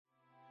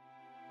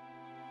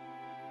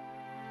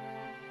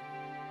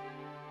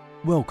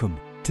Welcome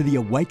to the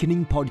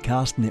Awakening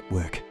Podcast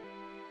Network.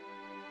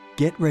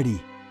 Get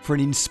ready for an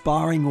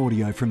inspiring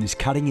audio from this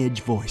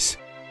cutting-edge voice.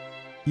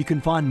 You can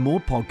find more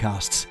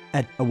podcasts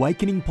at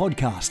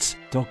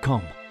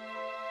awakeningpodcasts.com.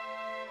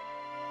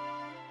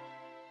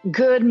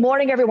 Good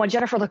morning, everyone.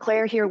 Jennifer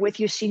LeClaire here with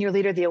you, Senior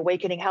Leader of the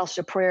Awakening House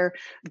of Prayer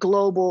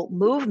Global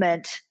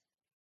Movement.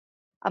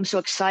 I'm so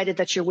excited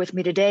that you're with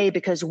me today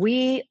because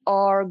we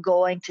are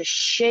going to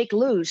shake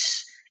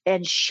loose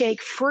and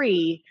shake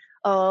free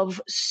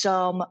of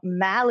some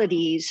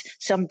maladies,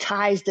 some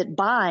ties that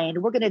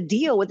bind. We're going to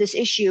deal with this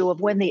issue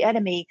of when the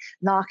enemy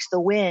knocks the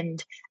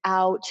wind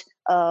out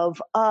of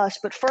us.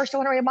 But first, I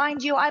want to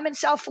remind you, I'm in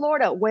South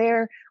Florida.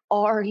 Where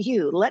are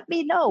you? Let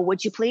me know,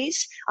 would you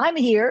please? I'm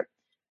here,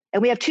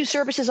 and we have two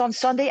services on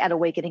Sunday at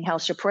Awakening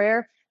House of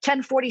Prayer,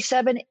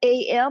 10:47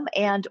 a.m.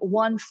 and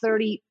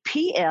 1:30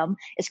 p.m.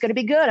 It's going to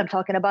be good. I'm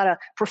talking about a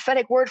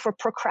prophetic word for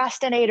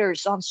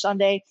procrastinators on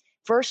Sunday.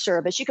 First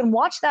service. You can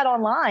watch that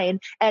online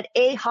at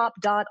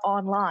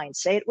ahop.online.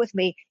 Say it with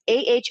me,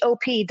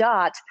 ahop.online.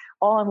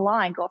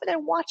 Go over there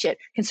and watch it.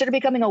 Consider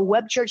becoming a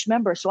web church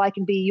member so I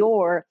can be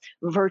your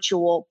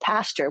virtual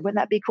pastor. Wouldn't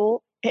that be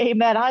cool?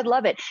 Amen. I'd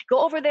love it. Go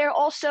over there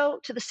also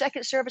to the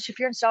second service if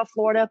you're in South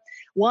Florida,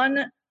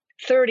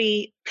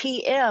 1:30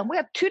 p.m. We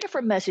have two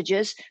different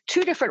messages,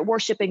 two different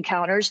worship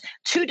encounters,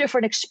 two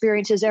different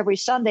experiences every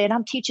Sunday. And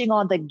I'm teaching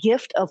on the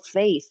gift of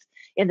faith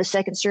in the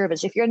second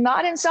service. If you're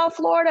not in South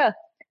Florida,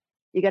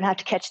 you're going to have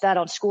to catch that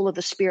on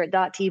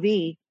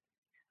schoolofthespirit.tv.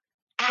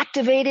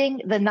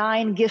 Activating the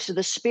 9 gifts of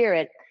the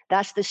Spirit.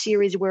 That's the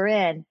series we're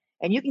in.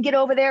 And you can get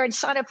over there and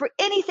sign up for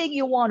anything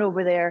you want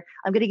over there.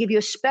 I'm going to give you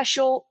a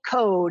special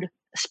code,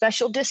 a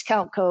special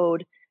discount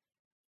code,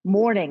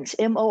 mornings,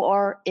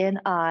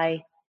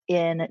 MORNINGS,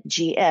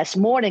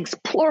 mornings,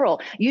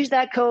 plural. Use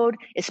that code.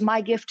 It's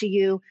my gift to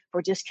you for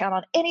a discount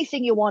on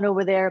anything you want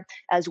over there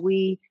as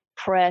we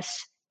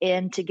press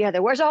in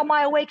together. Where's all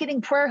my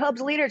Awakening Prayer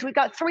Hubs leaders? We've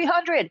got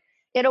 300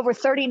 in over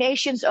 30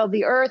 nations of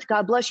the earth.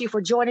 God bless you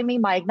for joining me.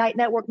 My Ignite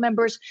Network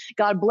members,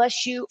 God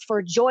bless you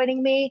for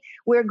joining me.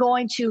 We're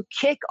going to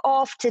kick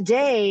off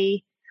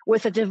today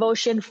with a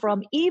devotion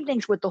from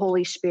Evenings with the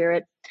Holy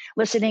Spirit,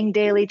 listening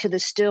daily to the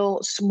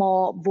still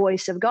small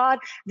voice of God.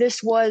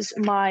 This was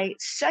my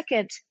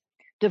second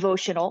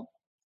devotional.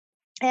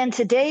 And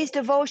today's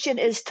devotion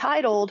is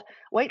titled,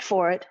 wait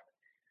for it,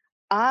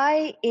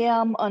 I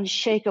am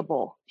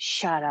unshakable.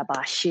 Come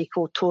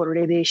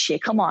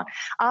on.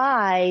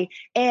 I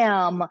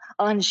am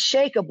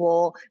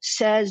unshakable,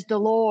 says the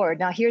Lord.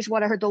 Now, here's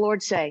what I heard the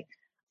Lord say.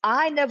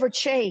 I never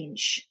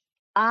change.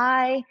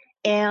 I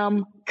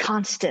am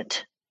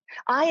constant.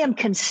 I am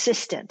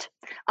consistent.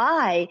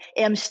 I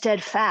am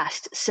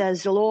steadfast,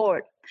 says the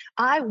Lord.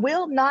 I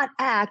will not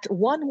act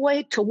one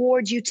way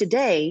towards you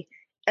today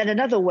and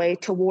another way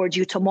towards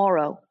you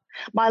tomorrow.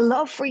 My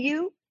love for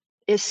you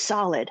is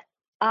solid.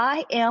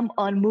 I am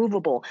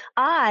unmovable.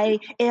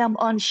 I am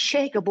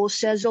unshakable,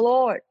 says the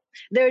Lord.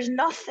 There's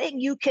nothing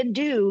you can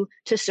do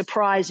to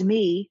surprise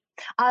me.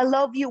 I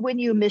love you when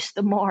you miss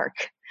the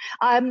mark.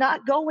 I'm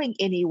not going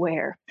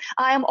anywhere.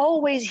 I am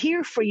always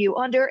here for you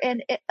under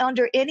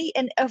any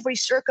and every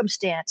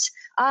circumstance.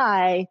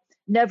 I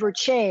never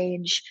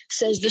change,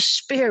 says the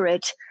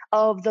Spirit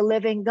of the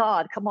living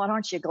God. Come on,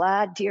 aren't you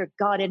glad? Dear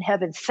God in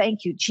heaven,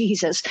 thank you,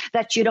 Jesus,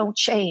 that you don't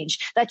change,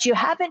 that you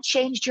haven't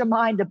changed your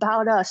mind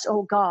about us,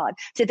 oh God.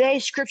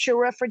 Today's scripture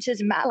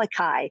references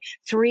Malachi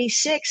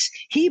 3:6,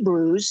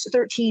 Hebrews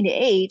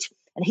 13:8,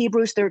 and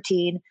Hebrews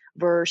 13,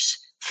 verse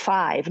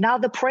 5. Now,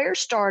 the prayer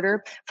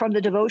starter from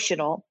the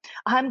devotional,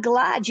 I'm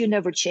glad you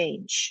never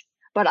change,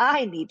 but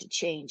I need to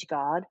change,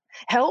 God.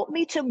 Help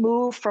me to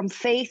move from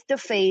faith to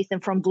faith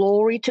and from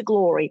glory to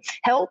glory.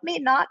 Help me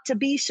not to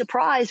be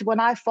surprised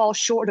when I fall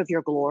short of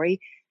your glory.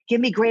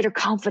 Give me greater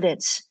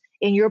confidence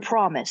in your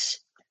promise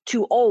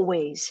to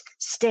always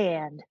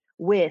stand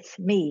with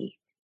me.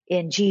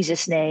 In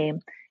Jesus'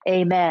 name,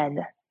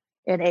 amen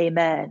and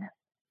amen.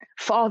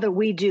 Father,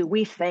 we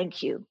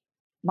thank you.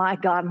 My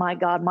God, my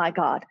God, my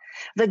God,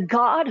 the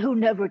God who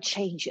never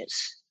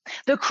changes,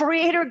 the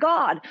creator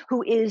God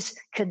who is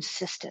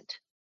consistent.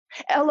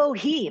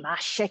 Elohim,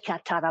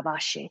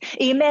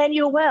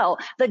 Emmanuel,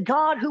 the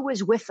God who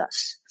is with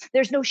us.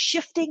 There's no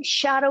shifting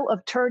shadow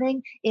of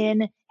turning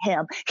in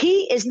him.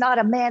 He is not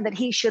a man that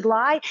he should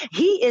lie.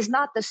 He is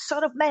not the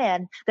son of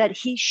man that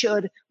he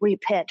should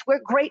repent.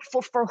 We're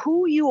grateful for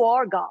who you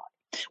are, God.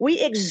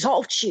 We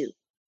exalt you.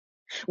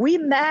 We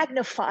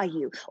magnify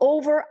you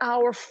over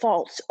our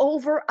faults,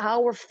 over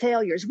our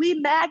failures. We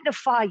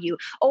magnify you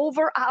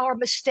over our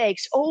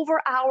mistakes,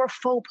 over our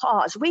faux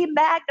pas. We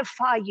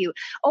magnify you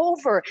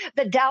over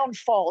the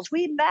downfalls.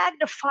 We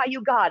magnify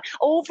you, God,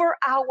 over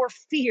our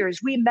fears.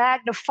 We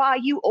magnify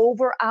you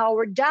over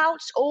our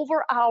doubts,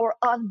 over our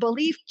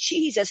unbelief.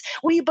 Jesus,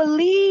 we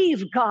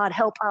believe, God,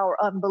 help our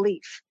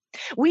unbelief.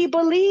 We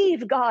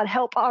believe, God,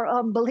 help our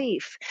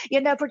unbelief.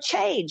 You never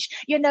change.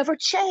 You never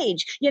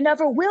change. You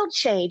never will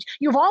change.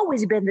 You've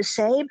always been the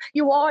same.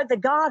 You are the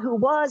God who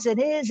was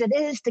and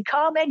is to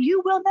come, and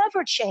you will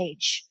never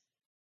change.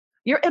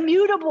 You're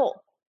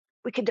immutable.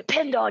 We can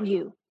depend on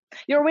you.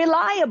 You're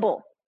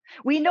reliable.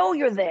 We know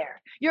you're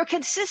there. You're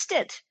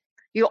consistent.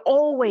 You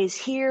always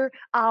hear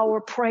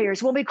our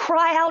prayers. When we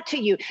cry out to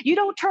you, you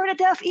don't turn a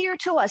deaf ear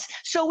to us.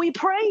 So we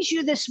praise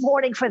you this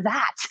morning for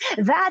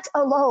that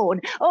alone.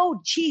 Oh,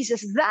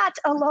 Jesus, that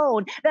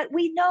alone, that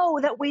we know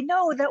that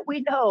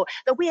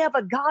we have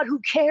a God who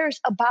cares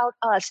about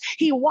us.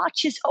 He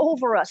watches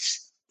over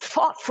us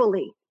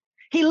thoughtfully.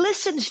 He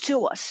listens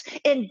to us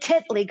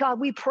intently. God,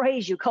 we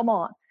praise you. Come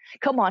on.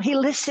 Come on. He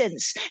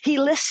listens. He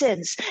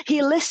listens.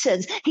 He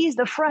listens. He's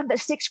the friend that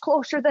sticks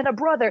closer than a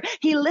brother.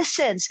 He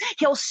listens.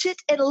 He'll sit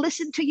and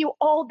listen to you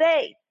all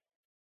day.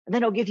 And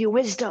then he'll give you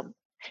wisdom.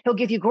 He'll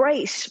give you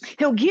grace.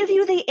 He'll give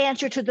you the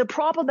answer to the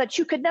problem that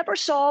you could never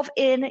solve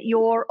in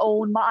your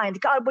own mind.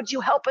 God, would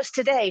you help us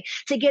today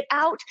to get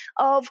out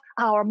of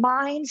our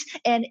minds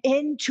and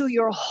into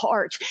your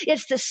heart?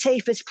 It's the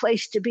safest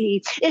place to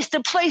be. It's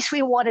the place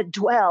we want to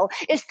dwell.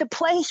 It's the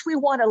place we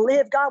want to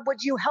live. God,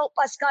 would you help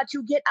us, God,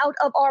 to get out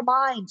of our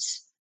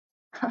minds?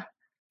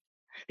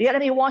 The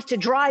enemy wants to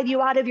drive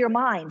you out of your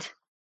mind.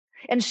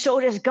 And so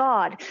does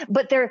God,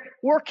 but they're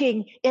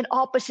working in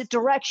opposite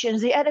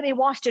directions. The enemy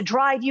wants to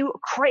drive you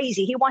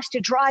crazy. He wants to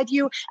drive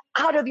you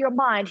out of your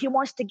mind. He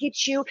wants to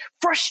get you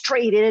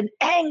frustrated and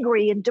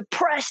angry and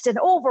depressed and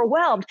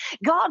overwhelmed.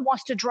 God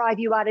wants to drive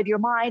you out of your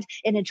mind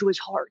and into his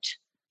heart.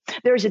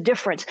 There's a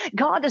difference.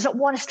 God doesn't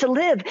want us to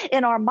live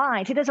in our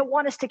mind. He doesn't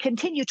want us to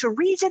continue to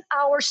reason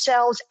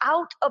ourselves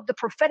out of the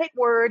prophetic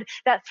word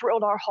that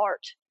thrilled our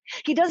heart.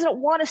 He doesn't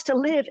want us to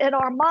live in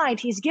our mind.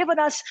 He's given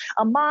us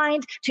a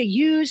mind to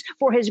use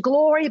for his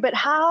glory, but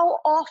how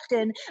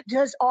often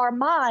does our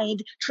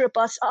mind trip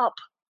us up?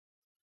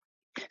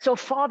 So,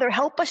 Father,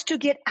 help us to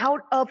get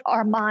out of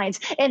our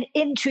minds and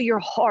into your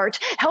heart.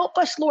 Help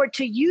us, Lord,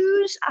 to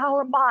use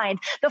our mind,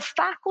 the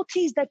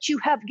faculties that you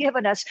have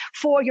given us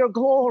for your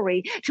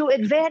glory, to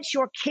advance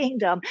your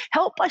kingdom.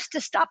 Help us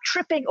to stop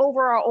tripping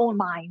over our own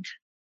mind.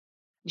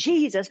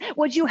 Jesus,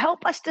 would you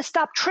help us to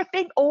stop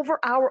tripping over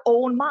our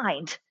own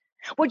mind?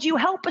 Would you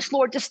help us,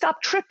 Lord, to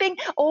stop tripping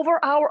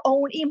over our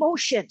own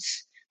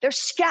emotions? They're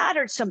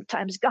scattered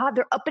sometimes, God.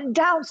 They're up and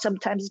down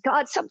sometimes,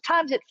 God.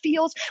 Sometimes it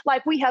feels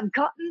like we have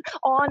gotten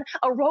on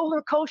a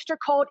roller coaster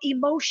called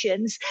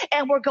emotions,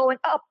 and we're going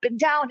up and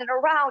down and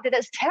around, and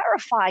it's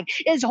terrifying.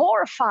 It's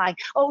horrifying.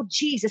 Oh,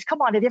 Jesus,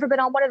 come on. Have you ever been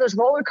on one of those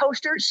roller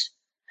coasters?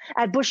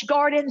 At Busch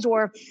Gardens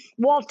or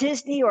Walt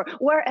Disney or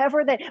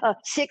wherever, that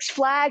Six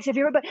Flags. Have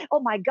you ever been? Oh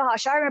my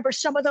gosh, I remember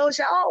some of those.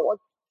 Oh,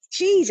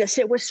 Jesus,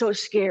 it was so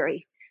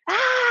scary.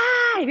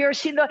 Have you ever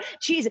seen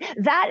Jesus?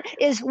 That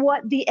is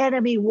what the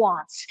enemy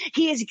wants.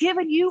 He has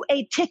given you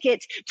a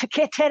ticket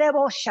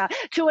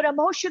to an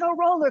emotional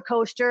roller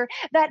coaster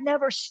that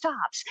never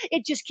stops.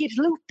 It just keeps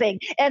looping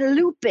and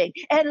looping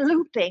and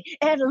looping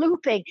and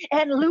looping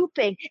and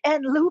looping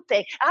and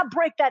looping. I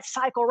break that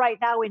cycle right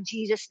now in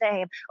Jesus'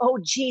 name. Oh,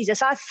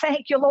 Jesus, I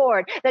thank you,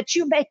 Lord, that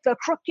you make the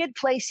crooked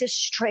places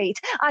straight.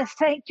 I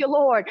thank you,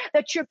 Lord,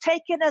 that you're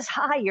taking us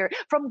higher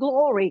from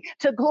glory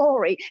to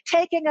glory,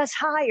 taking us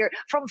higher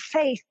from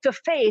faith to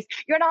faith.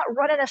 You're not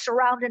running us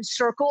around in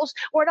circles.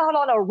 We're not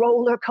on a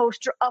roller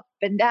coaster up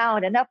and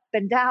down and up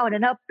and down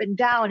and up and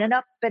down and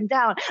up and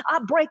down. I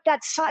break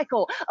that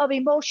cycle of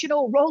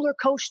emotional roller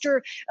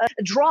coaster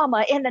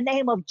drama in the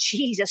name of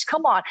Jesus.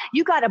 Come on.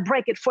 You got to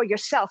break it for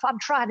yourself. I'm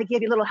trying to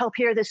give you a little help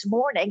here this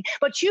morning,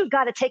 but you've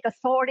got to take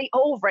authority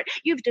over it.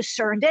 You've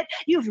discerned it.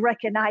 You've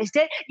recognized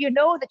it. You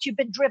know that you've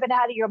been driven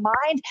out of your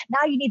mind.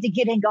 Now you need to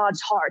get in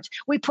God's heart.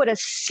 We put a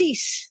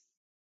cease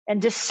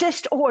and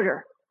desist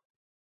order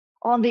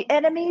on the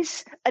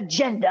enemy's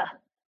agenda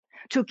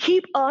to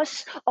keep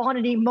us on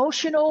an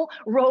emotional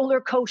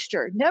roller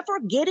coaster, never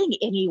getting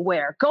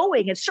anywhere,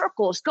 going in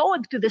circles,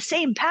 going through the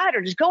same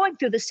patterns, going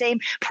through the same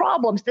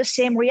problems, the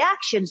same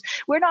reactions.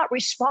 We're not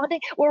responding,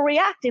 we're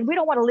reacting. We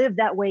don't want to live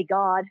that way,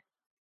 God.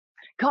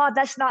 God,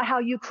 that's not how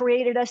you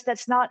created us.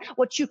 That's not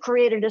what you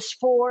created us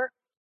for.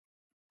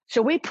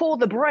 So we pull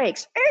the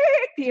brakes,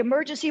 the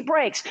emergency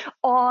brakes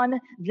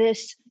on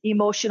this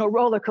emotional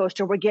roller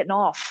coaster. We're getting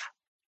off.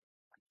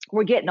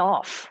 We're getting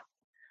off.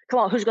 Come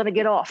on, who's going to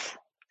get off?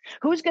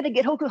 Who's going to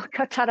get,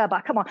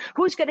 come on,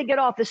 who's going to get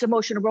off this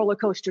emotional roller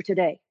coaster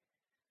today?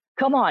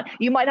 Come on,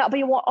 you might not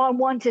be on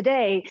one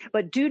today,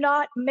 but do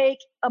not make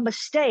a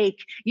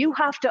mistake. You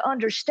have to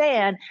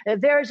understand that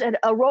there's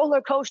a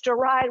roller coaster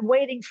ride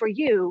waiting for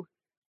you.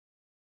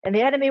 And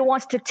the enemy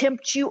wants to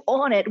tempt you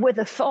on it with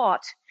a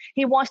thought.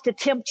 He wants to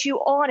tempt you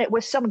on it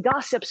with some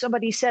gossip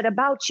somebody said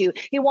about you.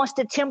 He wants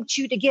to tempt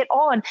you to get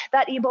on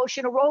that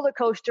emotional roller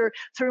coaster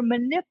through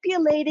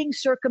manipulating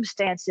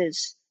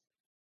circumstances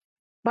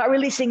by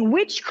releasing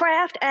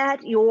witchcraft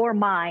at your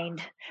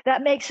mind.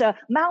 That makes a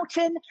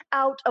mountain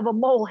out of a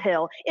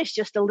molehill. It's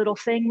just a little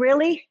thing,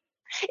 really.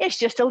 It's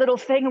just a little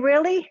thing,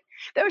 really.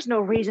 There's no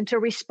reason to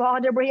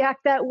respond and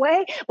react that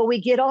way, but we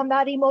get on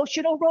that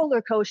emotional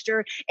roller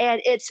coaster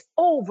and it's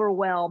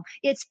overwhelm.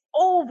 It's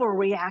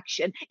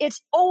overreaction.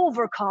 It's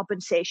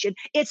overcompensation.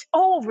 It's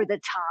over the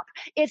top.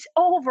 It's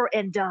over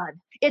and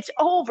done. It's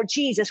over.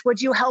 Jesus,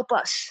 would you help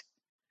us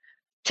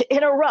to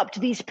interrupt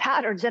these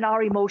patterns in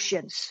our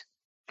emotions,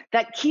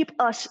 that keep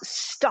us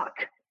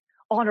stuck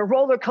on a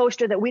roller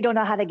coaster that we don't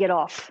know how to get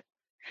off.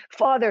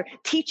 Father,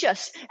 teach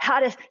us how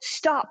to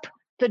stop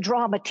the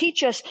drama.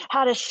 Teach us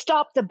how to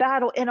stop the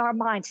battle in our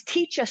minds.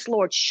 Teach us,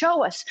 Lord,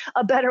 show us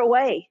a better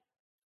way.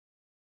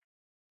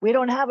 We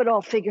don't have it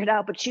all figured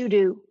out, but you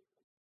do.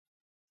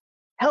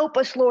 Help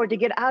us, Lord, to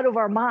get out of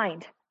our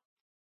mind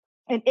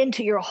and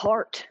into your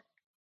heart.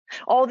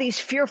 All these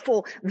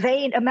fearful,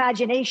 vain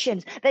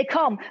imaginations, they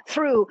come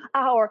through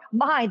our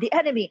mind. The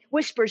enemy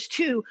whispers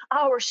to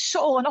our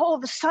soul, and all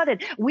of a sudden,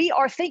 we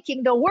are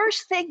thinking the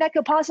worst thing that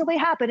could possibly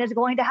happen is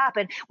going to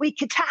happen. We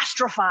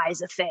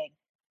catastrophize a thing.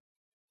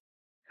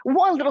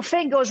 One little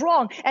thing goes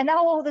wrong, and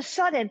now all of a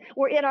sudden,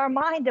 we're in our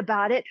mind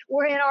about it.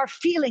 We're in our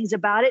feelings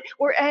about it.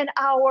 We're in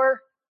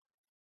our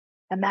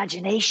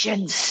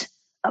imaginations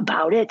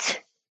about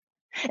it.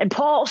 And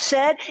Paul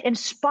said,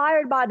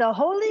 inspired by the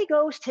Holy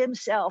Ghost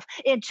himself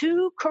in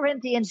 2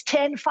 Corinthians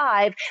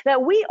 10:5,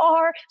 that we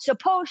are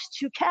supposed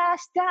to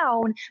cast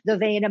down the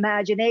vain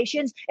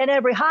imaginations and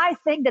every high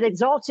thing that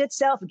exalts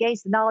itself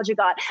against the knowledge of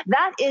God.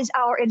 That is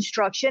our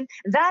instruction.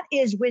 That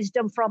is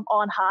wisdom from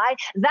on high.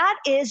 That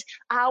is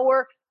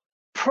our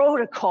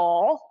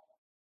protocol.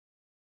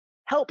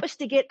 Help us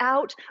to get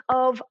out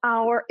of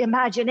our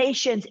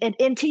imaginations and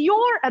into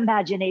your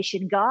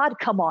imagination, God.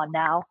 Come on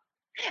now.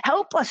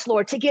 Help us,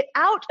 Lord, to get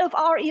out of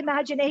our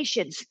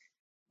imaginations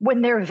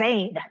when they're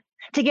vain,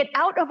 to get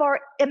out of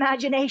our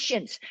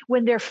imaginations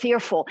when they're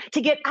fearful,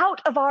 to get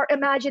out of our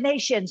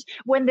imaginations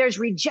when there's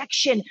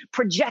rejection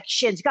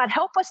projections. God,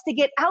 help us to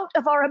get out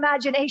of our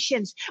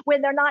imaginations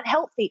when they're not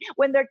healthy,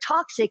 when they're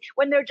toxic,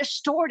 when they're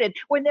distorted,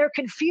 when they're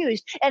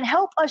confused, and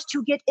help us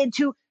to get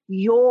into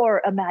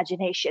your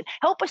imagination.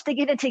 Help us to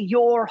get into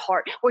your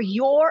heart where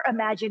your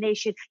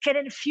imagination can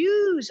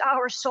infuse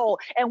our soul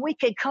and we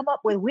can come up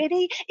with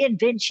witty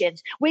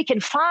inventions. We can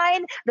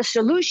find the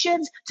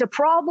solutions to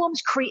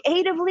problems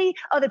creatively.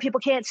 Other people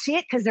can't see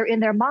it because they're in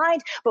their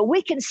mind, but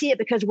we can see it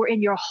because we're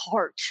in your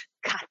heart.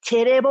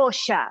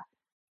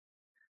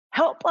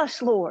 Help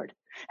us, Lord.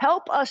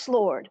 Help us,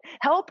 Lord.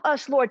 Help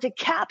us, Lord, to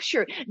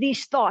capture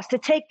these thoughts, to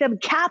take them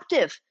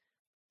captive,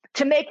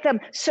 to make them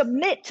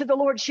submit to the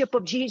lordship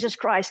of Jesus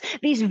Christ.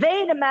 These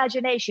vain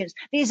imaginations,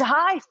 these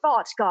high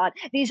thoughts, God,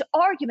 these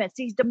arguments,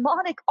 these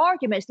demonic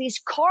arguments, these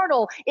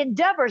carnal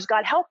endeavors,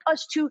 God, help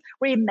us to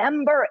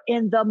remember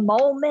in the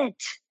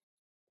moment.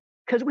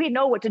 Because we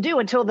know what to do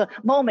until the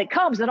moment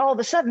comes, and all of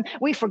a sudden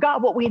we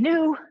forgot what we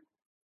knew.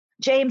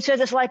 James says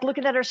it's like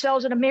looking at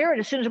ourselves in a mirror,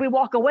 and as soon as we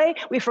walk away,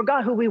 we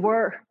forgot who we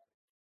were.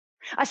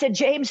 I said,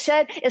 James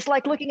said, it's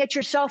like looking at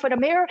yourself in a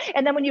mirror,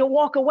 and then when you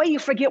walk away, you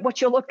forget what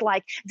you look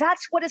like.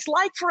 That's what it's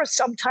like for us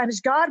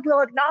sometimes. God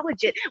will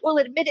acknowledge it. We'll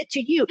admit it to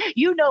you.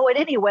 You know it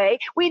anyway.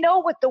 We know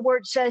what the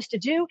word says to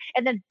do,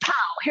 and then pow,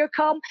 here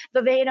come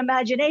the vain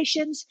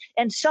imaginations,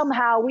 and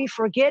somehow we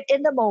forget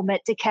in the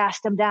moment to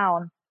cast them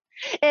down.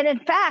 And in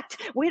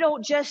fact, we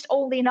don't just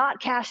only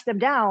not cast them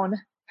down.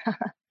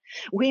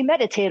 We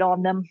meditate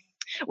on them.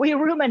 We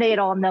ruminate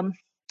on them.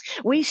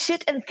 We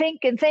sit and think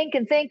and think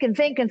and think and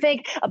think and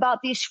think about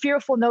these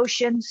fearful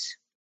notions,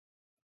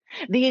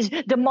 these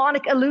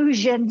demonic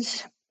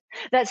illusions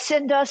that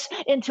send us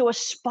into a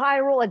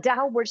spiral, a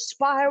downward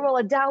spiral,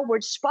 a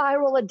downward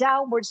spiral, a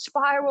downward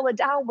spiral, a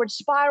downward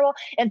spiral,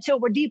 until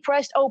we're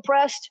depressed,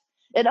 oppressed,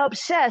 and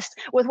obsessed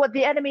with what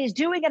the enemy is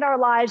doing in our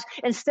lives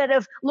instead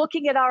of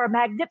looking at our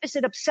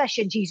magnificent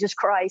obsession, Jesus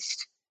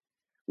Christ.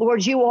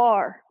 Lord,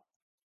 you're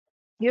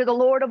the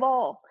Lord of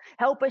all.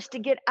 Help us to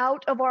get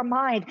out of our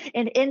mind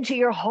and into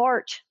your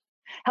heart.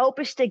 Help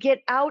us to get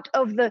out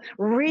of the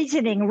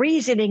reasoning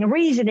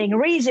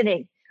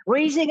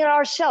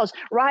ourselves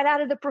right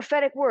out of the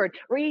prophetic word,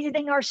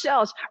 reasoning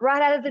ourselves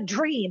right out of the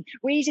dream,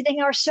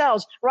 reasoning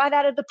ourselves right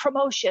out of the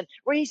promotion,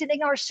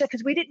 reasoning ourselves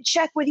because we didn't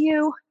check with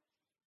you.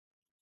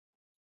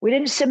 We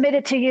didn't submit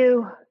it to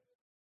you.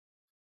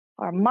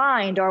 Our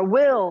mind, our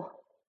will,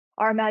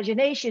 our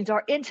imaginations,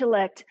 our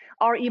intellect,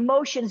 our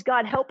emotions,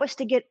 God, help us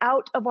to get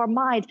out of our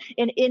mind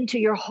and into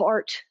your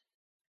heart.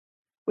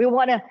 We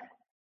want to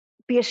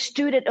be a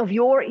student of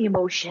your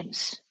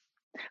emotions,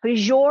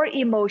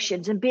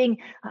 and being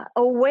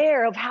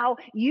aware of how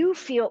you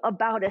feel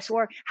about us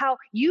or how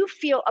you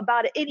feel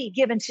about any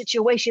given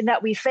situation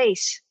that we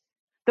face.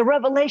 The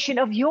revelation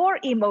of your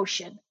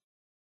emotion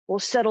will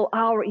settle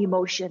our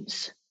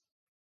emotions.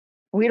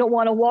 We don't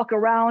want to walk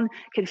around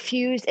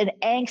confused and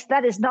angst.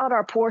 That is not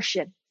our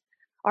portion.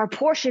 Our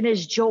portion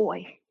is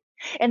joy.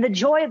 And the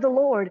joy of the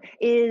Lord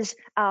is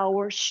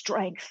our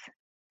strength.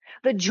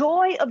 The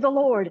joy of the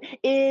Lord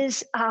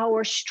is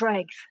our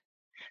strength.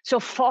 So,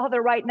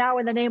 Father, right now,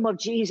 in the name of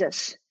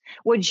Jesus,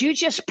 would you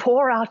just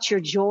pour out your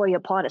joy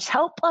upon us?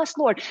 Help us,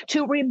 Lord,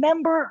 to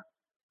remember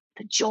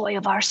the joy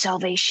of our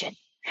salvation.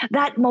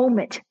 That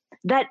moment,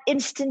 that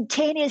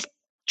instantaneous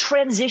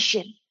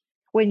transition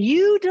when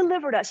you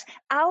delivered us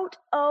out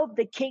of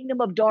the kingdom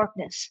of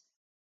darkness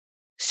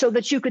so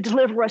that you could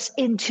deliver us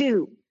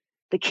into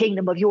the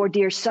kingdom of your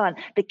dear Son,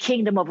 the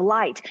kingdom of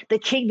light, the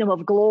kingdom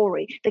of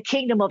glory, the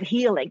kingdom of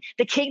healing,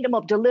 the kingdom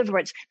of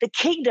deliverance, the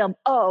kingdom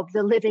of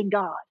the living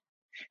God.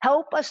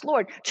 Help us,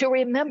 Lord, to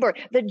remember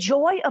the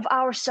joy of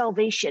our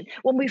salvation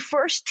when we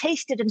first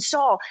tasted and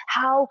saw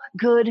how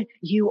good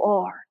you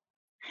are.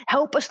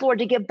 Help us, Lord,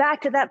 to get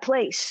back to that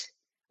place,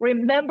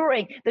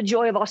 remembering the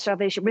joy of our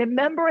salvation,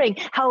 remembering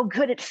how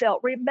good it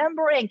felt,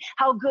 remembering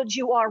how good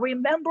you are,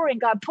 remembering,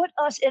 God, put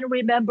us in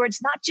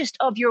remembrance, not just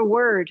of your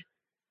word,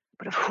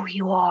 but of who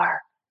you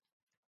are.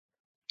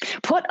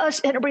 Put us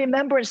in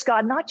remembrance,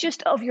 God, not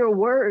just of your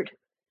word,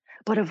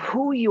 but of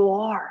who you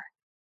are.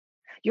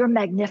 You're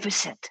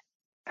magnificent.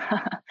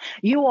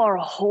 You are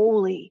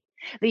holy.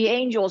 The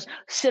angels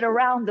sit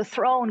around the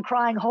throne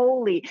crying,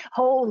 holy,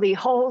 holy,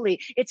 holy.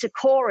 It's a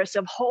chorus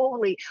of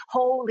holy,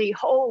 holy,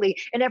 holy.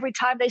 And every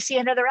time they see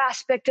another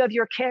aspect of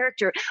your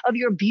character, of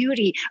your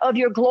beauty, of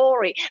your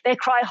glory, they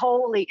cry,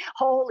 holy,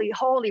 holy,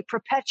 holy,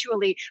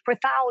 perpetually for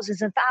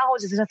thousands and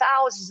thousands and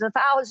thousands and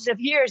thousands of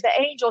years. The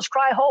angels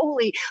cry,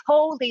 holy,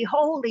 holy,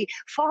 holy.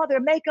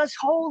 Father, make us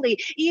holy,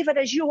 even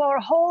as you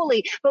are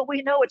holy. But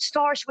we know it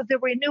starts with the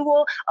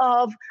renewal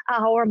of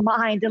our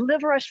mind.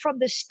 Deliver us from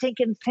the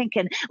stinking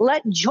thinking.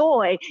 Let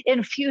joy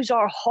infuse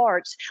our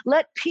hearts.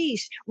 Let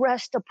peace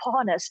rest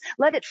upon us.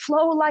 Let it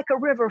flow like a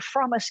river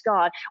from us,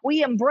 God.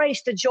 We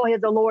embrace the joy of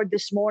the Lord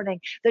this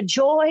morning. The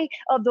joy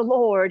of the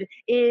Lord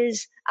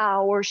is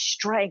our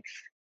strength.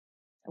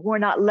 We're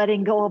not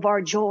letting go of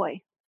our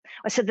joy.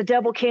 I said the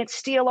devil can't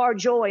steal our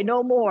joy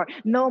no more.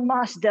 No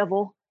mas,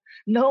 devil.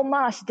 No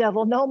mas,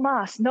 devil. No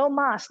mas, no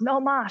mas, no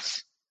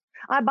mas.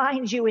 I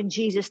bind you in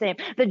Jesus' name.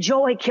 The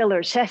joy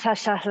killers.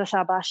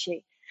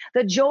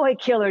 The joy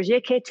killers.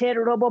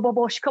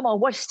 Come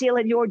on, what's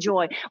stealing your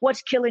joy?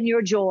 What's killing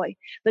your joy?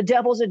 The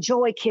devil's a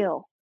joy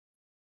kill.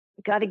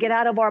 We got to get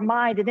out of our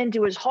mind and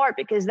into his heart,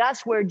 because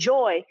that's where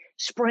joy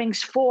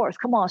springs forth.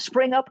 Come on,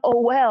 spring up,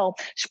 oh well.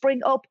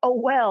 Spring up, oh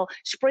well.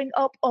 Spring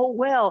up, oh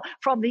well.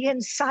 From the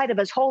inside of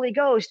us, Holy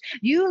Ghost,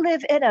 you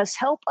live in us.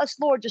 Help us,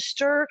 Lord, to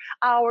stir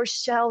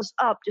ourselves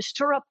up, to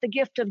stir up the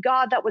gift of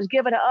God that was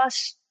given to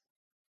us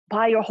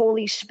by your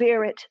Holy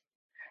Spirit.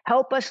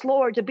 Help us,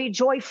 Lord, to be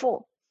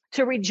joyful,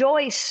 to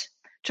rejoice,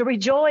 to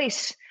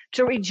rejoice,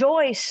 to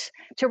rejoice,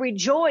 to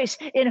rejoice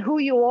in who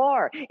you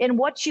are, in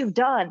what you've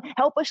done.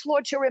 Help us,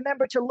 Lord, to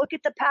remember to look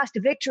at the past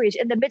victories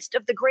in the midst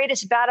of the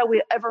greatest battle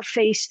we ever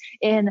face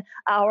in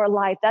our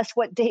life. That's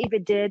what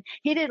David did.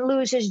 He didn't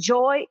lose his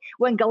joy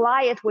when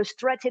Goliath was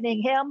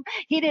threatening him.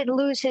 He didn't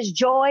lose his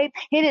joy.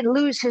 He didn't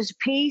lose his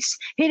peace.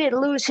 He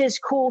didn't lose his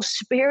cool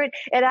spirit.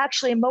 It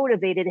actually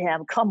motivated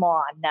him. Come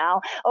on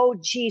now. Oh,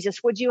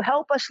 Jesus, would you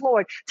help us,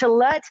 Lord, to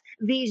let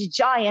these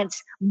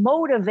giants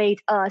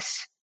motivate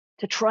us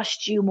to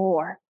trust you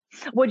more?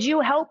 Would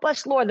you help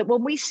us, Lord, that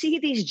when we see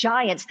these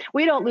giants,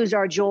 we don't lose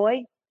our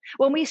joy.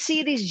 When we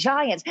see these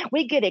giants,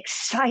 we get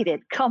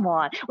excited. Come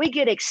on. We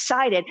get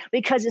excited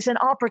because it's an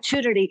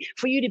opportunity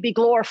for you to be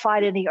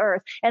glorified in the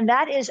earth. And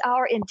that is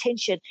our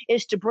intention,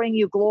 is to bring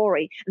you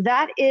glory.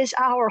 That is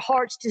our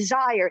heart's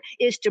desire,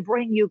 is to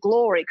bring you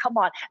glory. Come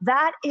on.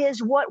 That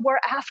is what we're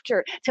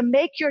after, to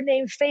make your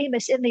name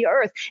famous in the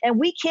earth. And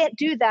we can't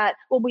do that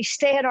when we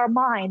stay in our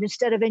mind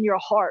instead of in your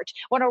heart.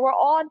 When we're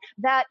on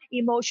that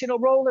emotional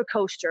roller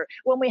coaster,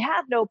 when we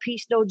have no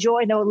peace, no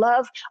joy, no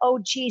love, oh,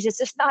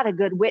 Jesus, it's not a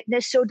good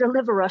witness. So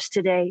deliver us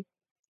today.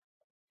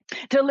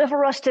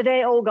 Deliver us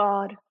today, oh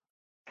God.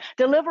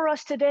 Deliver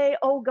us today,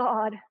 oh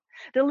God.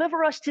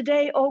 Deliver us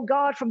today, oh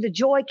God, from the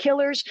joy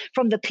killers,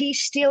 from the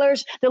peace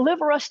stealers.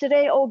 Deliver us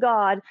today, oh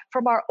God,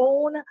 from our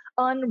own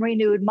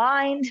unrenewed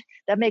mind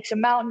that makes a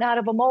mountain out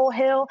of a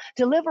molehill.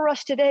 Deliver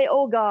us today,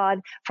 oh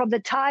God, from the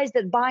ties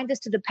that bind us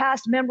to the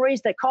past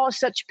memories that cause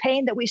such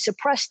pain that we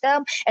suppress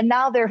them. And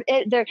now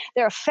they're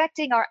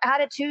affecting our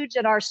attitudes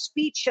and our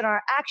speech and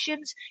our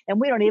actions,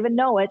 and we don't even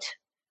know it.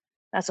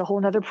 That's a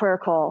whole nother prayer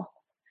call.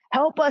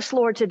 Help us,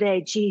 Lord,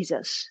 today,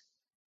 Jesus.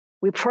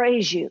 We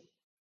praise you.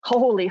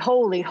 Holy,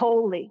 holy,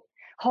 holy,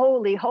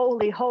 holy,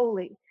 holy,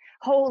 holy,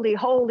 holy,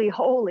 holy,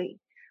 holy,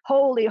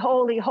 holy,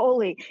 holy,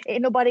 holy.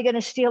 Ain't nobody going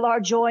to steal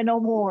our joy no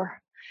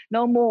more.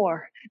 No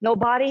more.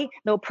 Nobody,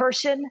 no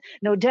person,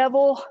 no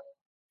devil.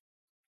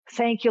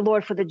 Thank you,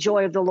 Lord, for the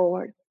joy of the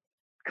Lord.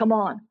 Come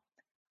on.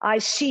 I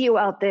see you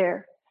out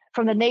there.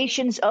 From the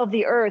nations of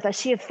the earth. I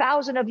see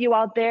 1,000 of you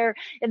out there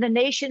in the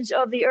nations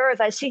of the earth.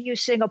 I see you,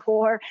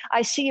 Singapore.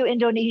 I see you,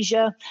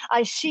 Indonesia.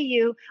 I see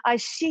you. I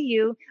see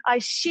you. I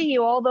see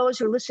you, all those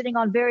who are listening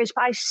on various.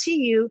 I see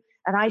you,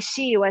 and I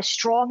see you as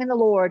strong in the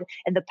Lord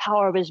and the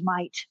power of his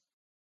might.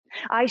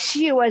 I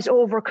see you as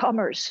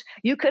overcomers.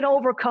 You can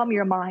overcome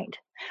your mind.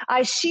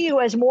 I see you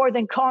as more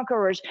than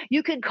conquerors.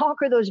 You can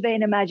conquer those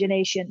vain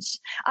imaginations.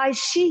 I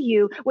see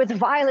you with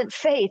violent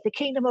faith. The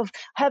kingdom of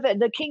heaven,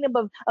 the kingdom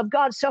of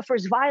God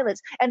suffers violence,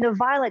 and the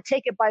violent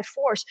take it by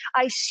force.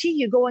 I see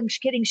you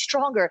getting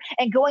stronger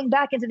and going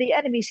back into the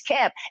enemy's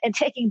camp and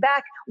taking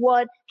back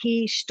what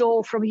he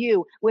stole from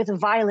you with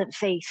violent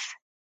faith.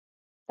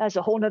 That's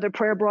a whole nother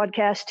prayer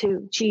broadcast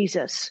too.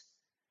 Jesus,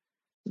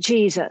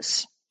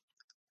 Jesus,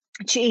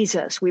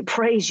 Jesus, we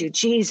praise you,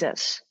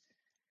 Jesus,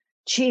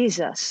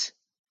 Jesus.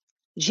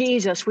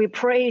 Jesus, we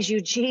praise you,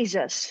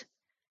 Jesus,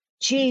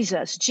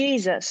 Jesus,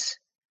 Jesus.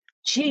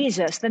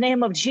 Jesus, the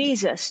name of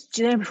Jesus.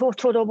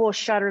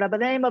 The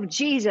name of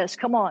Jesus.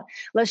 Come on.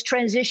 Let's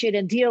transition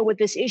and deal with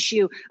this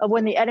issue of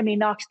when the enemy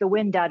knocks the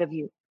wind out of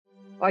you.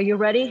 Are you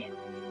ready?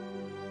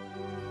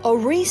 A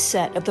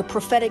reset of the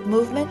prophetic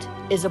movement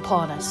is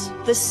upon us.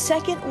 The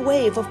second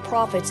wave of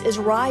prophets is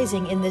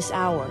rising in this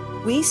hour.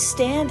 We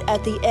stand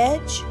at the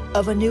edge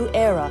of a new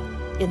era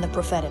in the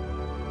prophetic.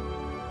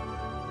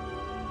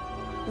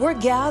 We're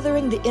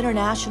gathering the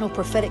international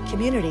prophetic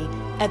community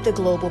at the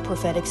Global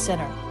Prophetic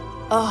Center,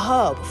 a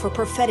hub for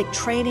prophetic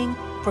training,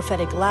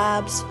 prophetic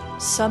labs,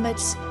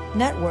 summits,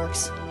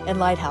 networks, and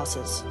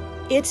lighthouses.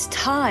 It's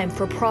time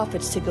for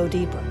prophets to go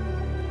deeper.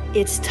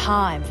 It's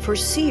time for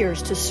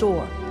seers to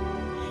soar.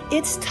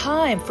 It's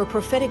time for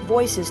prophetic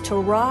voices to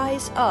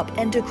rise up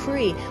and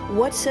decree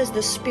what says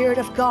the Spirit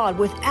of God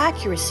with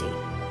accuracy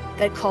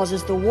that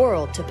causes the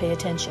world to pay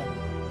attention.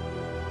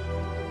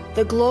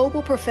 The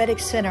Global Prophetic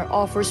Center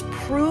offers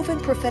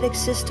proven prophetic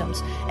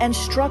systems and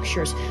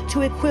structures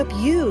to equip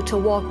you to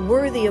walk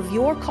worthy of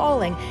your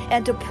calling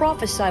and to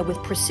prophesy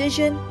with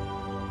precision,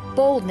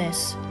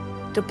 boldness,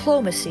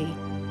 diplomacy,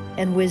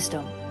 and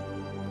wisdom.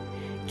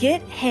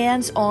 Get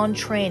hands-on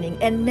training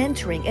and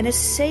mentoring in a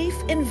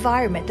safe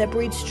environment that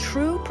breeds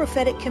true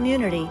prophetic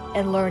community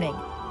and learning.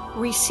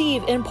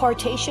 Receive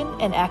impartation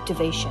and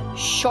activation.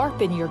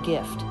 Sharpen your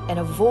gift and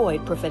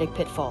avoid prophetic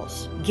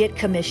pitfalls. Get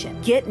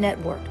commissioned. Get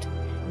networked.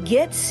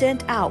 Get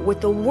sent out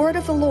with the word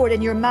of the Lord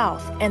in your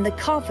mouth and the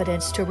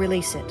confidence to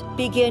release it.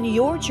 Begin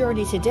your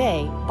journey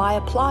today by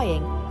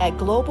applying at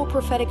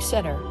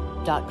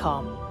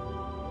globalpropheticcenter.com.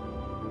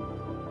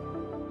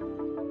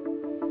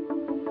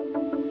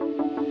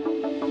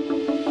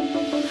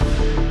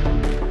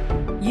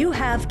 You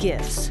have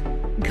gifts.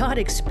 God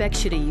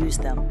expects you to use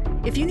them.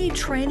 If you need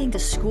training to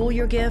school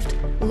your gift,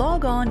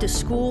 log on to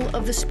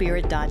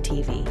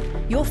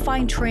schoolofthespirit.tv. You'll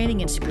find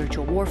training in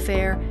spiritual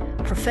warfare,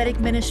 prophetic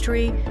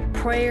ministry,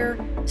 prayer,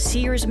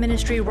 seers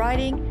ministry,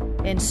 writing,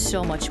 and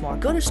so much more.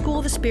 Go to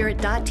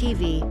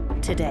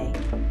schoolofthespirit.tv today.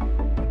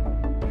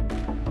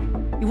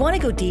 You want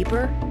to go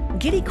deeper?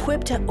 Get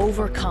equipped to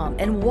overcome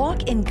and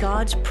walk in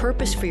God's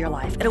purpose for your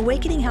life at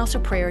Awakening House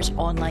of Prayer's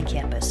online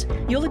campus.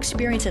 You'll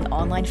experience an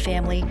online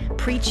family,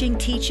 preaching,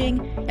 teaching,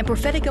 and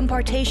prophetic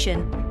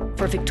impartation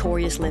for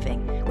victorious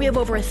living. We have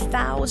over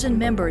 1,000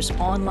 members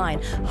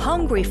online,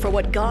 hungry for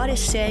what God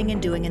is saying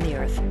and doing in the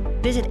earth.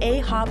 Visit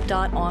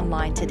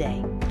ahop.online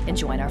today and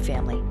join our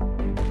family.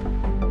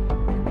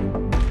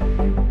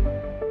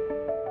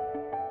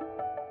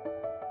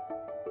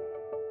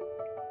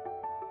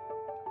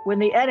 When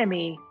the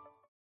enemy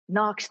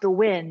knocks the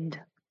wind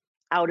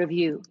out of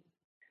you.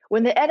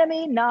 When the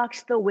enemy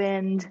knocks the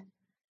wind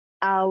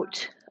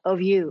out of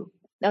you.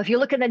 Now, if you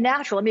look in the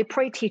natural, let me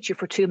pray teach you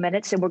for 2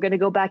 minutes, and we're going to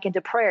go back into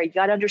prayer. You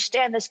got to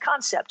understand this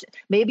concept.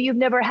 Maybe you've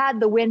never had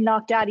the wind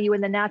knocked out of you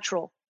in the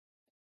natural.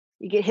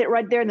 You get hit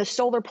right there in the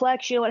solar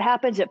plex. You know what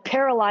happens? It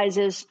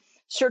paralyzes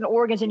certain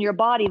organs in your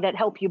body that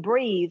help you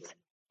breathe.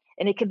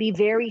 And it can be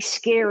very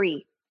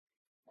scary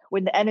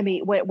when the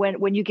enemy,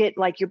 when you get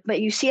like,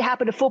 you see it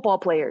happen to football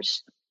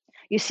players.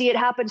 You see it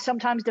happen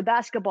sometimes to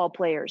basketball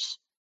players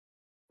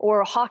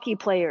or hockey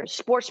players,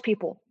 sports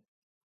people,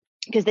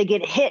 because they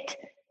get hit.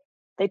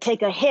 They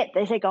take a hit.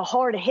 They take a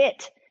hard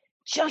hit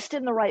just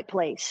in the right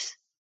place.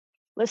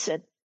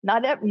 Listen,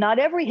 not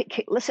every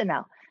hit, listen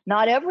now,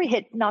 not every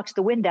hit knocks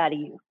the wind out of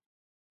you.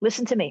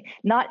 Listen to me.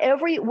 Not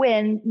every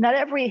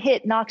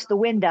hit knocks the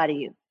wind out of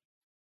you.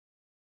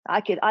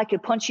 I could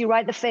punch you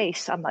right in the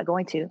face. I'm not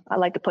going to. I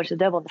like to punch the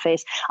devil in the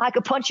face. I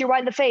could punch you right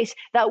in the face.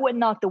 That wouldn't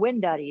knock the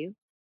wind out of you.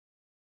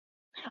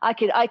 I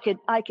could,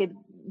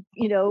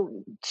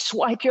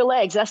 swipe your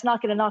legs. That's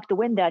not going to knock the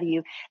wind out of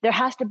you. There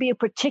has to be a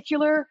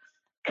particular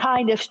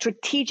kind of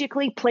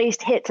strategically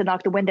placed hit to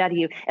knock the wind out of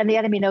you. And the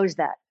enemy knows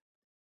that.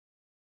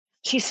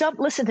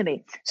 Listen to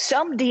me.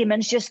 Some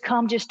demons just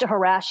come just to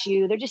harass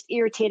you. They're just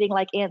irritating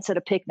like ants at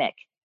a picnic.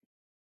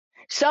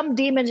 Some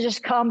demons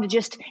just come to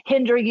just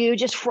hinder you,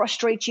 just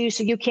frustrate you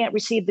so you can't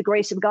receive the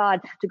grace of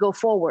God to go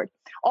forward.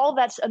 All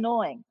that's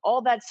annoying.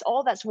 All that's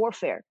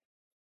warfare.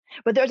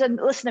 But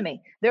listen to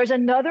me, there's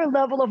another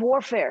level of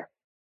warfare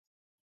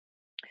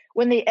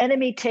when the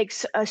enemy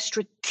takes a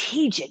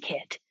strategic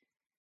hit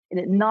and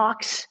it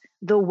knocks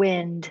the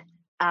wind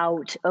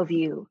out of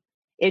you.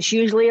 It's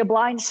usually a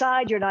blind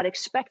side. You're not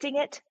expecting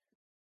it.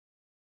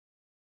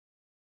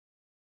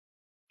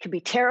 It can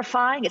be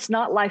terrifying. It's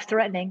not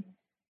life-threatening.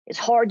 It's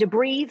hard to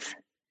breathe.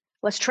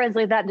 Let's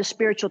translate that into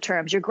spiritual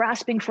terms. You're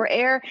grasping for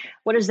air.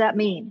 What does that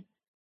mean?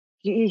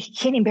 You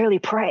can't even barely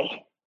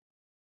pray.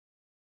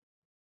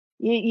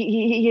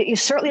 You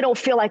certainly don't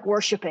feel like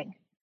worshiping.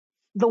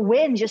 The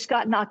wind just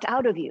got knocked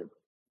out of you.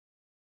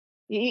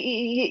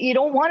 You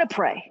don't want to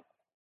pray.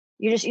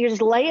 You're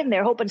just laying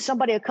there hoping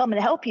somebody will come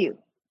and help you.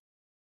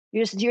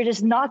 You're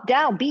just knocked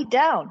down, beat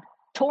down,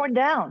 torn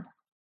down.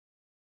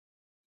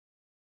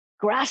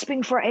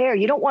 Grasping for air.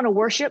 You don't want to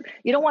worship.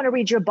 You don't want to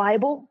read your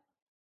Bible.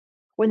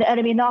 When the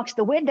enemy knocks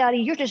the wind out of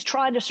you, you're just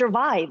trying to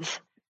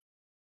survive.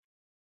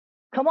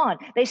 Come on.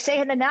 They say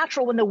in the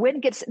natural, when the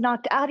wind gets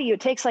knocked out of you, it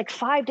takes like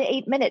 5 to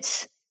 8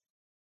 minutes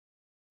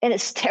And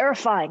it's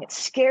terrifying. It's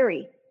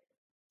scary.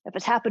 If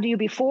it's happened to you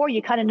before,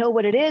 you kind of know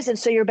what it is, and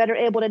so you're better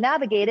able to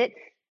navigate it.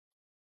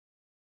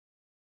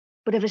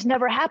 But if it's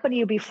never happened to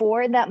you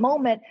before, in that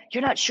moment,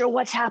 you're not sure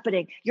what's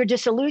happening. You're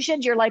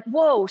disillusioned. You're like,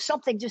 whoa,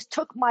 something just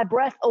took my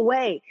breath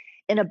away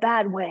in a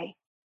bad way.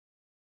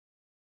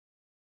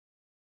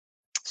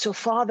 So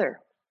Father,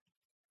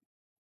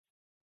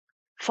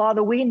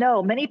 we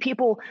know many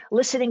people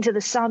listening to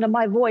the sound of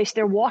my voice,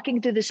 they're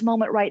walking through this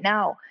moment right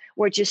now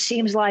where it just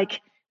seems like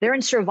they're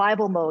in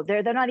survival mode.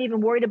 They're not even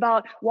worried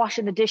about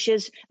washing the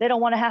dishes. They don't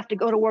want to have to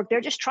go to work.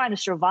 They're just trying to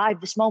survive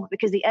this moment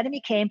because the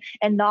enemy came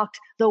and knocked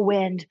the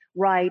wind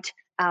right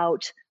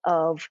out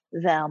of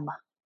them.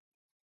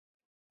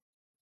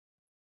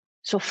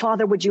 So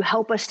Father, would you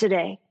help us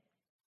today?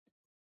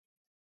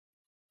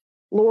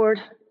 Lord,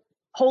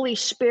 Holy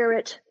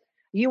Spirit,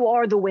 you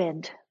are the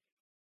wind.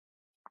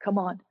 Come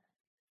on.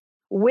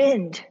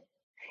 Wind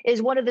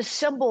is one of the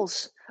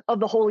symbols of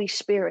the Holy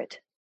Spirit.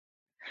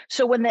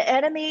 So when the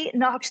enemy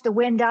knocks the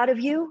wind out of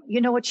you,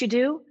 you know what you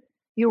do?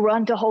 You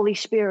run to Holy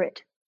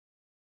Spirit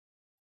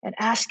and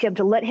ask him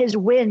to let his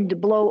wind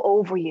blow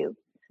over you,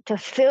 to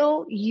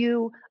fill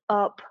you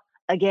up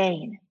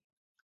again,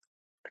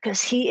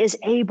 because he is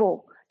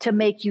able to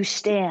make you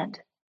stand.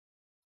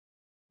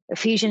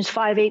 Ephesians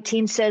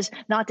 5:18 says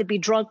not to be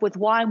drunk with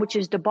wine, which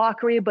is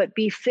debauchery, but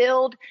be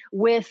filled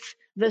with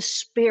the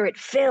Spirit.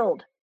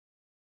 Filled.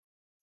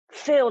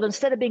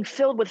 Instead of being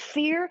filled with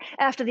fear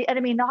after the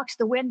enemy knocks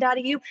the wind out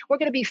of you, we're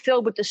going to be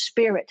filled with the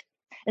Spirit.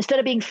 Instead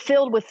of being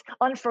filled with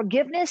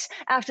unforgiveness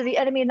after the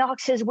enemy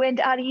knocks his wind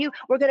out of you,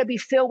 we're going to be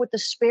filled with the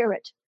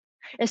Spirit.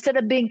 Instead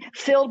of being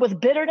filled with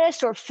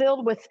bitterness or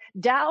filled with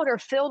doubt or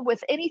filled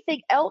with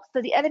anything else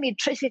that the enemy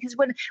tries, because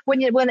when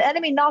the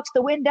enemy knocks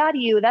the wind out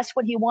of you, that's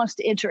when he wants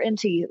to enter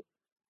into you,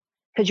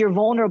 because you're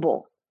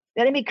vulnerable.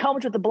 The enemy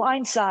comes with the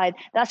blind side.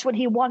 That's when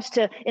he wants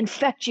to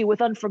infect you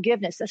with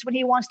unforgiveness. That's when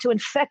he wants to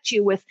infect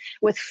you with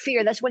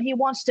fear. That's when he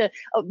wants to,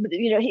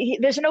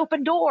 there's an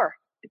open door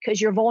because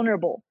you're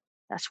vulnerable.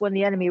 That's when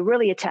the enemy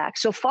really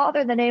attacks. So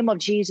Father, in the name of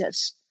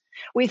Jesus,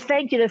 we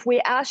thank you that if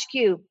we ask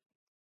you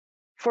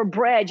for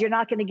bread, you're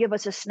not going to give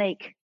us a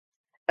snake.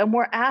 And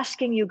we're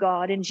asking you,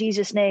 God, in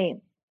Jesus' name,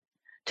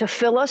 to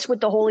fill us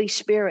with the Holy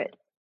Spirit,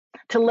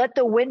 to let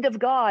the wind of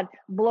God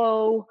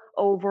blow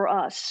over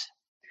us.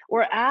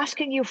 We're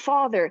asking you,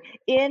 Father,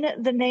 in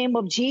the name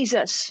of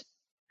Jesus,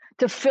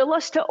 to fill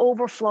us to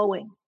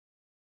overflowing,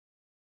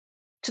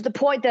 to the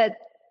point that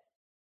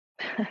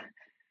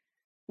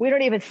we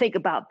don't even think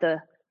about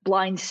the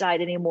blind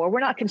side anymore. We're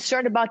not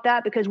concerned about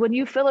that, because when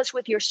you fill us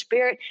with your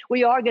Spirit,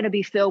 we are going to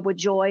be filled with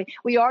joy.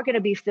 We are going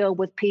to be filled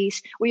with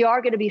peace. We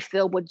are going to be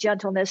filled with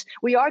gentleness.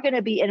 We are going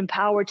to be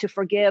empowered to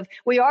forgive.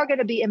 We are going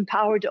to be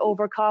empowered to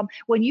overcome.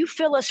 When you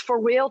fill us for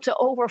real to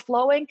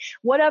overflowing,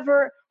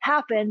 whatever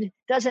happened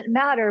doesn't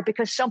matter,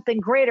 because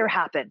something greater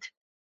happened.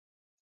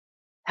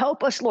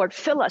 Help us, Lord.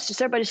 Fill us.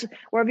 Just everybody,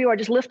 wherever you are,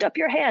 just lift up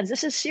your hands.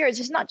 This is serious.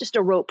 It's not just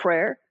a rote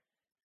prayer.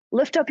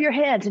 Lift up your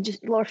hands and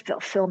just, Lord,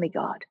 fill me,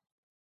 God.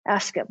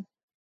 Ask him.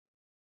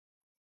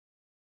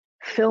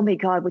 Fill me,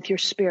 God, with your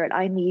Spirit.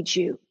 I need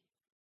you.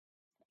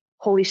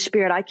 Holy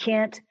Spirit, I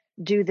can't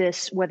do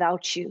this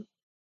without you.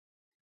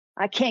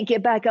 I can't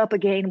get back up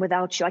again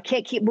without you. I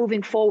can't keep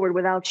moving forward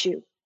without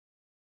you.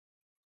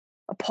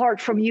 Apart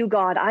from you,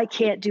 God, I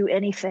can't do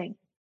anything.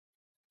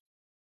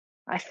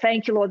 I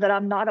thank you, Lord, that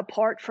I'm not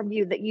apart from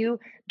you, that you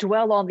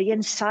dwell on the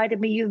inside of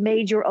me. You've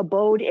made your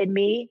abode in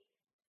me.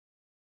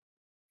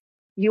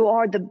 You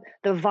are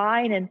the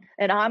vine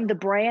and I'm the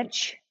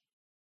branch.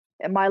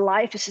 And my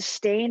life is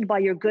sustained by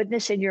your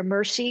goodness and your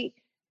mercy,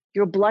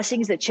 your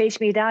blessings that chase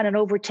me down and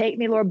overtake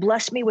me. Lord,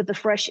 bless me with the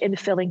fresh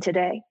infilling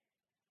today.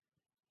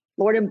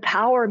 Lord,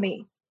 empower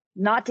me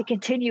not to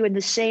continue in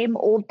the same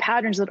old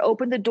patterns that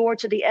open the door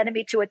to the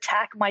enemy to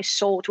attack my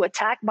soul, to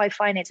attack my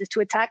finances, to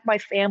attack my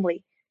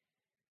family.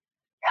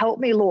 Help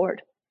me,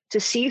 Lord, to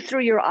see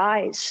through your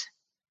eyes.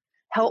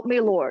 Help me,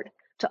 Lord,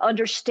 to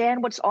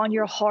understand what's on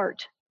your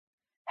heart.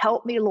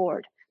 Help me,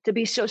 Lord, to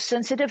be so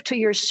sensitive to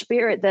your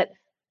Spirit that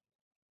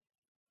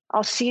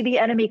I'll see the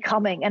enemy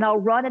coming and I'll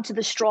run into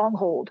the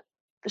stronghold,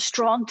 the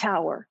strong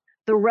tower,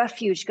 the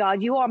refuge.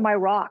 God, you are my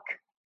rock.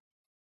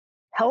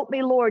 Help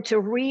me, Lord, to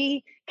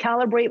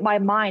recalibrate my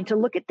mind, to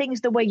look at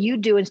things the way you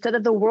do instead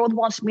of the world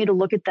wants me to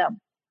look at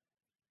them,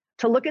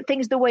 to look at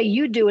things the way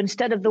you do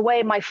instead of the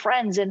way my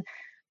friends and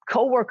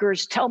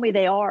coworkers tell me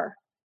they are,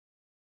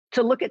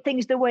 to look at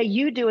things the way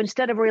you do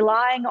instead of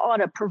relying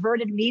on a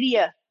perverted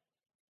media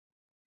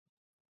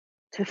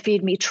to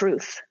feed me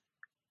truth.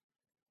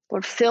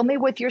 Lord, fill me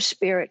with your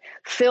Spirit.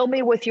 Fill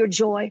me with your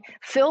joy.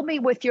 Fill me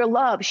with your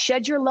love.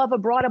 Shed your love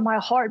abroad in my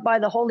heart by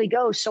the Holy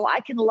Ghost so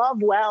I can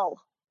love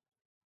well.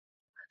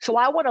 So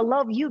I want to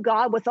love you,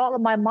 God, with all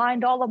of my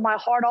mind, all of my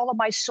heart, all of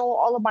my soul,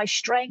 all of my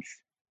strength.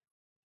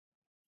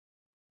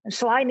 And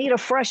so I need a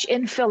fresh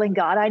infilling,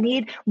 God. I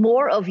need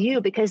more of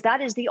you, because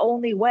that is the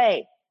only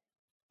way.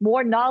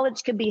 More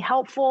knowledge can be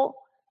helpful.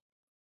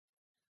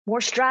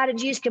 More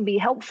strategies can be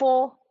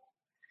helpful.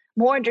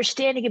 More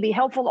understanding can be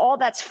helpful. All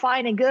that's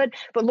fine and good.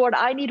 But Lord,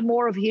 I need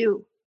more of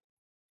you.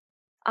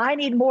 I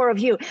need more of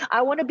you.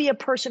 I want to be a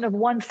person of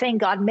one thing,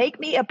 God. Make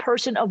me a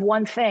person of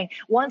one thing.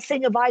 One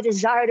thing have I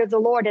desired of the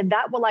Lord, and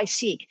that will I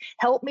seek.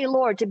 Help me,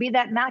 Lord, to be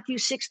that Matthew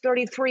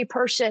 6:33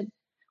 person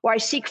where I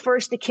seek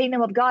first the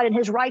kingdom of God and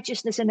his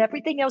righteousness, and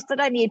everything else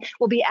that I need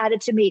will be added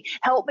to me.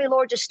 Help me,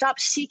 Lord, to stop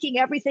seeking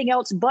everything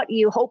else but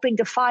you, hoping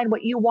to find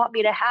what you want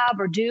me to have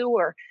or do,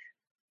 or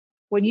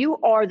when you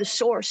are the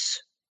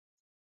source.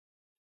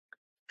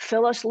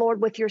 Fill us,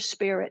 Lord, with your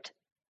spirit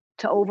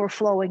to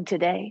overflowing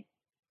today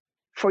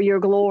for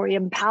your glory.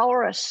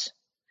 Empower us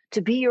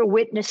to be your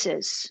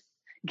witnesses.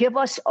 Give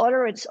us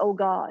utterance, O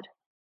God.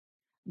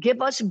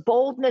 Give us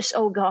boldness,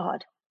 O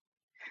God.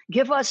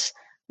 Give us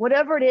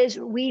whatever it is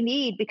we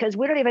need, because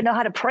we don't even know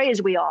how to pray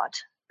as we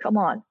ought. Come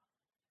on.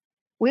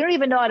 We don't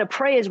even know how to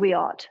pray as we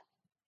ought.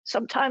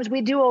 Sometimes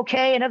we do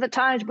okay, and other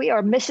times we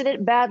are missing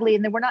it badly,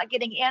 and then we're not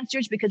getting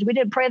answers because we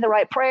didn't pray the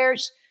right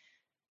prayers.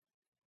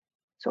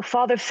 So,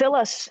 Father, fill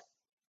us,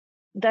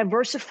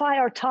 diversify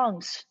our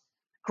tongues,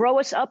 grow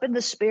us up in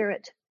the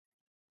spirit.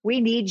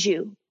 We need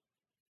you.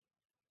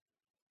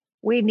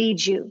 We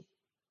need you.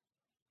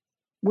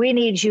 We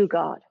need you,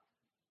 God.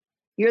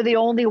 You're the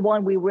only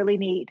one we really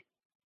need.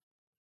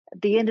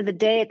 At the end of the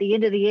day, at the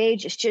end of the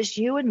age, it's just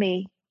you and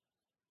me.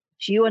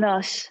 It's you and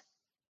us.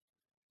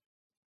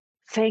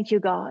 Thank you,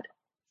 God.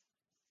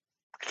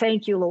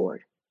 Thank you,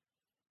 Lord,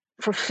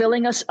 for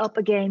filling us up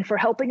again, for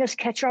helping us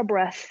catch our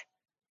breath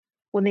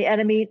when the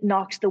enemy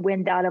knocks the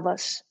wind out of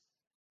us,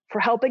 for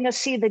helping us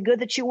see the good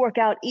that you work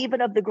out even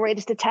of the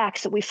greatest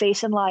attacks that we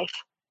face in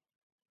life.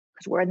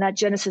 Because we're in that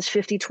Genesis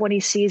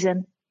 50:20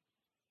 season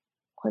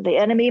where the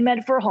enemy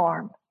meant for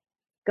harm,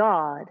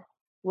 God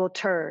will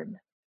turn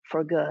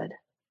for good.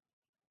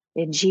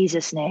 In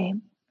Jesus'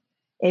 name,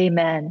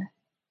 amen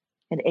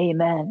and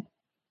amen.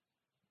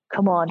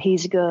 Come on,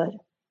 he's good.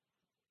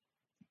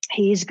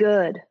 He's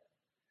good.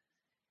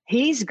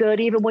 He's good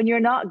even when you're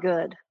not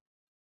good.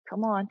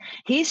 Come on.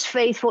 He's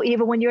faithful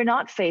even when you're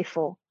not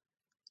faithful.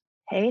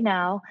 Hey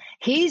now,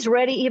 he's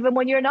ready even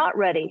when you're not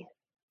ready.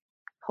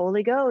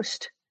 Holy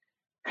Ghost.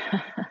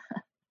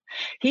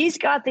 He's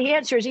got the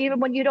answers even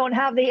when you don't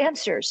have the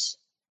answers.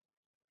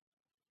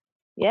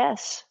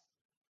 Yes.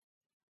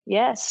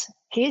 Yes.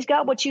 He's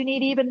got what you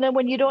need even then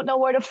when you don't know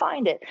where to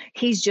find it.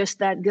 He's just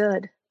that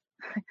good.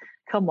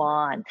 Come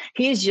on.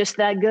 He's just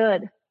that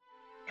good.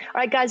 All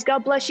right, guys,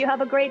 God bless you. Have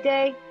a great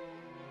day.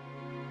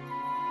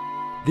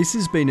 This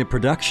has been a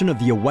production of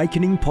the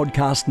Awakening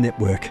Podcast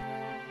Network.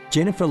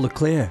 Jennifer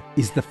LeClaire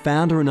is the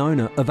founder and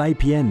owner of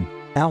APN.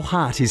 Our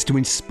heart is to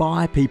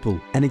inspire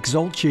people and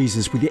exalt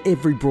Jesus with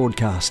every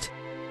broadcast.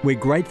 We're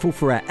grateful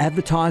for our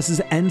advertisers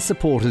and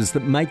supporters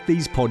that make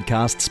these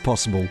podcasts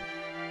possible.